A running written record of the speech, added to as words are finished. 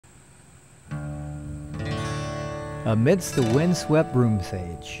amidst the windswept broom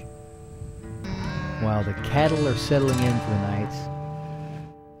sage, while the cattle are settling in for the night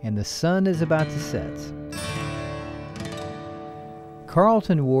and the sun is about to set.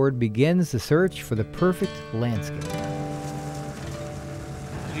 Carlton Ward begins the search for the perfect landscape.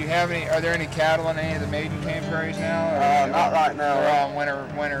 Do you have any? Are there any cattle in any of the maiden cane prairies now? Not right now. They're all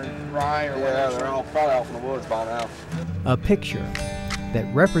winter rye or Yeah, winter. they're all probably off in the woods by now. A picture that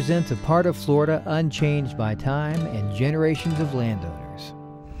represents a part of Florida unchanged by time and generations of landowners.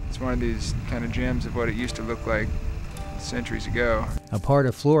 It's one of these kind of gems of what it used to look like centuries ago. A part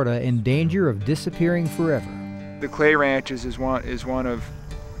of Florida in danger of disappearing forever. The Clay Ranches is one of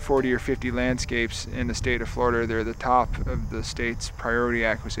 40 or 50 landscapes in the state of Florida. They're the top of the state's priority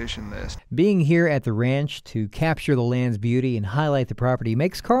acquisition list. Being here at the ranch to capture the land's beauty and highlight the property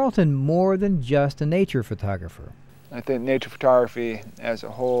makes Carlton more than just a nature photographer. I think nature photography as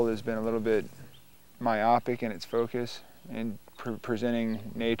a whole has been a little bit myopic in its focus in presenting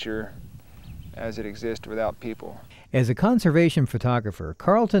nature as it exists without people. As a conservation photographer,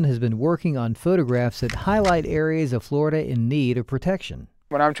 Carlton has been working on photographs that highlight areas of Florida in need of protection.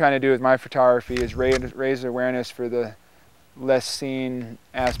 What I'm trying to do with my photography is raise awareness for the less seen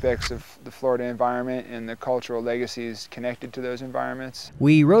aspects of the Florida environment and the cultural legacies connected to those environments.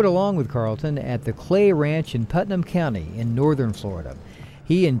 We rode along with Carlton at the Clay Ranch in Putnam County in northern Florida.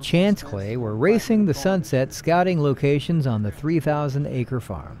 He and Chance Clay were racing the sunset, scouting locations on the 3,000-acre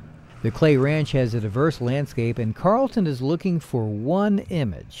farm. The Clay Ranch has a diverse landscape, and Carlton is looking for one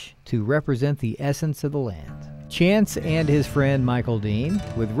image to represent the essence of the land. Chance and his friend Michael Dean,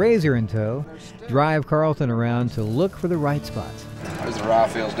 with Razor in tow, drive Carlton around to look for the right spots. There's the rye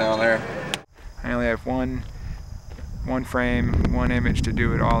fields down there. I only have one frame, one image to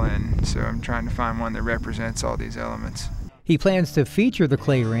do it all in, so I'm trying to find one that represents all these elements. He plans to feature the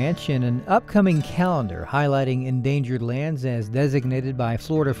Clay Ranch in an upcoming calendar highlighting endangered lands as designated by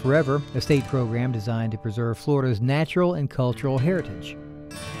Florida Forever, a state program designed to preserve Florida's natural and cultural heritage.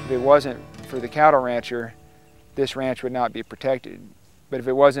 If it wasn't for the cattle rancher, this ranch would not be protected. But if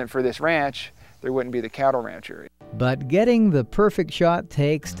it wasn't for this ranch, there wouldn't be the cattle rancher. But getting the perfect shot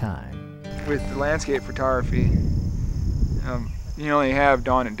takes time. With the landscape photography, you only have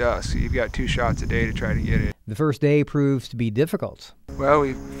dawn and dusk, so you've got 2 shots a day to try to get it. The first day proves to be difficult. Well,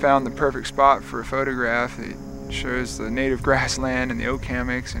 we found the perfect spot for a photograph. It shows the native grassland and the oak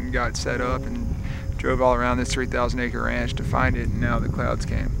hammocks, and got set up and drove all around this 3,000-acre ranch to find it, and now the clouds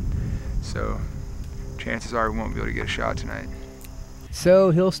came. So chances are we won't be able to get a shot tonight.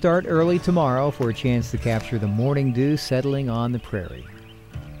 So he'll start early tomorrow for a chance to capture the morning dew settling on the prairie.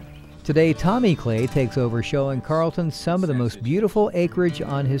 Today, Tommy Clay takes over, showing Carlton some of the most beautiful acreage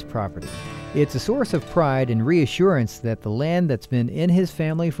on his property. It's a source of pride and reassurance that the land that's been in his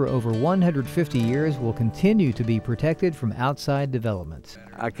family for over 150 years will continue to be protected from outside development.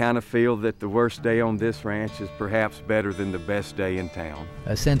 I kind of feel that the worst day on this ranch is perhaps better than the best day in town.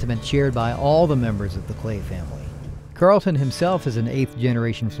 A sentiment shared by all the members of the Clay family. Carlton himself is an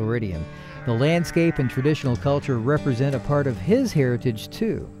 8th-generation Floridian. The landscape and traditional culture represent a part of his heritage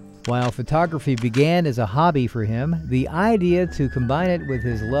too. While photography began as a hobby for him, the idea to combine it with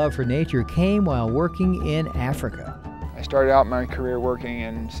his love for nature came while working in Africa. I started out my career working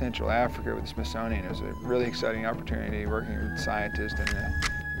in Central Africa with the Smithsonian. It was a really exciting opportunity working with scientists in an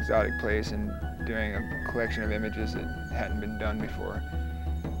exotic place and doing a collection of images that hadn't been done before.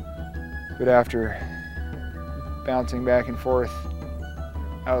 But after bouncing back and forth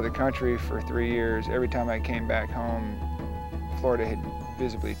out of the country for 3 years, every time I came back home, Florida had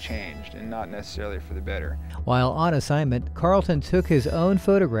visibly changed, and not necessarily for the better. While on assignment, Carlton took his own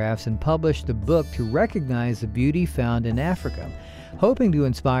photographs and published a book to recognize the beauty found in Africa, hoping to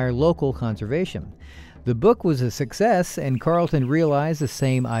inspire local conservation. The book was a success, and Carlton realized the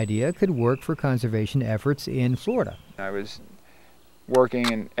same idea could work for conservation efforts in Florida. I was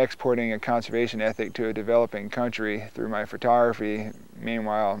working and exporting a conservation ethic to a developing country through my photography.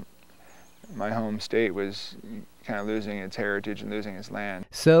 Meanwhile, my home state was kind of losing its heritage and losing its land.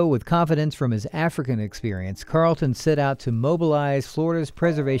 So, with confidence from his African experience, Carlton set out to mobilize Florida's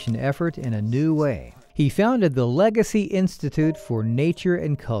preservation effort in a new way. He founded the Legacy Institute for Nature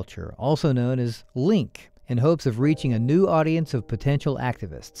and Culture, also known as LINC, in hopes of reaching a new audience of potential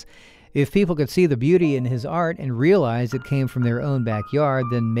activists. If people could see the beauty in his art and realize it came from their own backyard,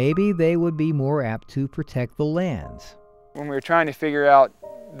 then maybe they would be more apt to protect the lands. When we were trying to figure out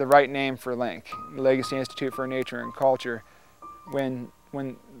the right name for LINC, the Legacy Institute for Nature and Culture, when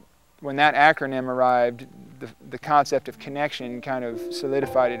that acronym arrived, the concept of connection kind of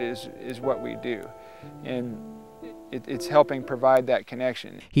solidified it as what we do. And it's helping provide that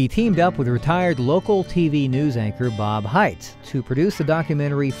connection. He teamed up with retired local TV news anchor Bob Height to produce the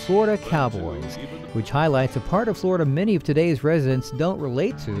documentary Florida Cowboys, which highlights a part of Florida many of today's residents don't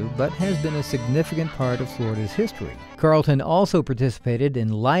relate to, but has been a significant part of Florida's history. Carlton also participated in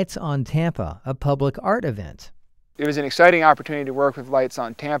Lights on Tampa, a public art event. It was an exciting opportunity to work with Lights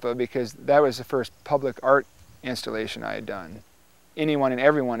on Tampa because that was the first public art installation I had done. Anyone and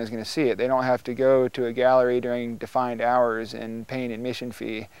everyone is going to see it. They don't have to go to a gallery during defined hours and pay an admission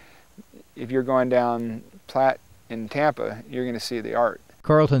fee. If you're going down Platte in Tampa, you're going to see the art.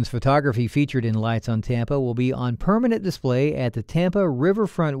 Carlton's photography featured in Lights on Tampa will be on permanent display at the Tampa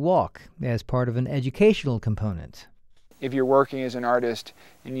Riverfront Walk as part of an educational component. If you're working as an artist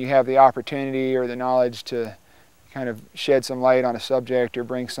and you have the opportunity or the knowledge to kind of shed some light on a subject or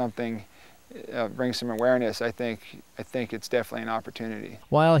bring some awareness, I think it's definitely an opportunity.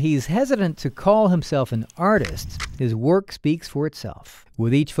 While he's hesitant to call himself an artist, his work speaks for itself.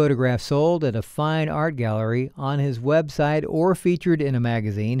 With each photograph sold at a fine art gallery, on his website, or featured in a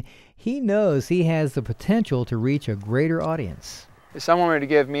magazine, he knows he has the potential to reach a greater audience. If someone were to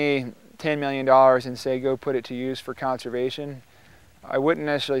give me $10 million and say, go put it to use for conservation, I wouldn't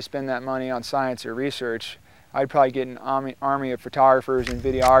necessarily spend that money on science or research. I'd probably get an army of photographers and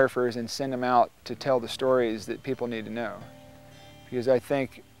videographers and send them out to tell the stories that people need to know. Because I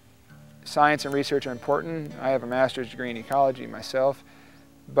think science and research are important. I have a master's degree in ecology myself,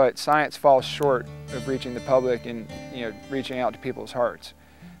 but science falls short of reaching the public and reaching out to people's hearts.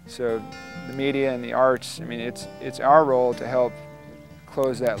 So the media and the arts, I mean, it's our role to help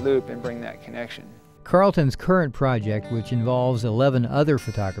close that loop and bring that connection. Carlton's current project, which involves 11 other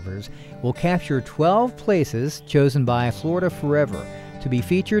photographers, will capture 12 places chosen by Florida Forever to be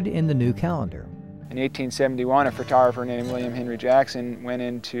featured in the new calendar. In 1871, a photographer named William Henry Jackson went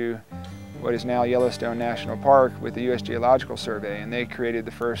into what is now Yellowstone National Park with the U.S. Geological Survey, and they created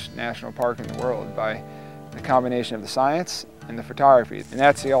the first national park in the world by the combination of the science and the photography, and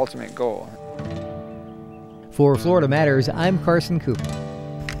that's the ultimate goal. For Florida Matters, I'm Carson Cooper.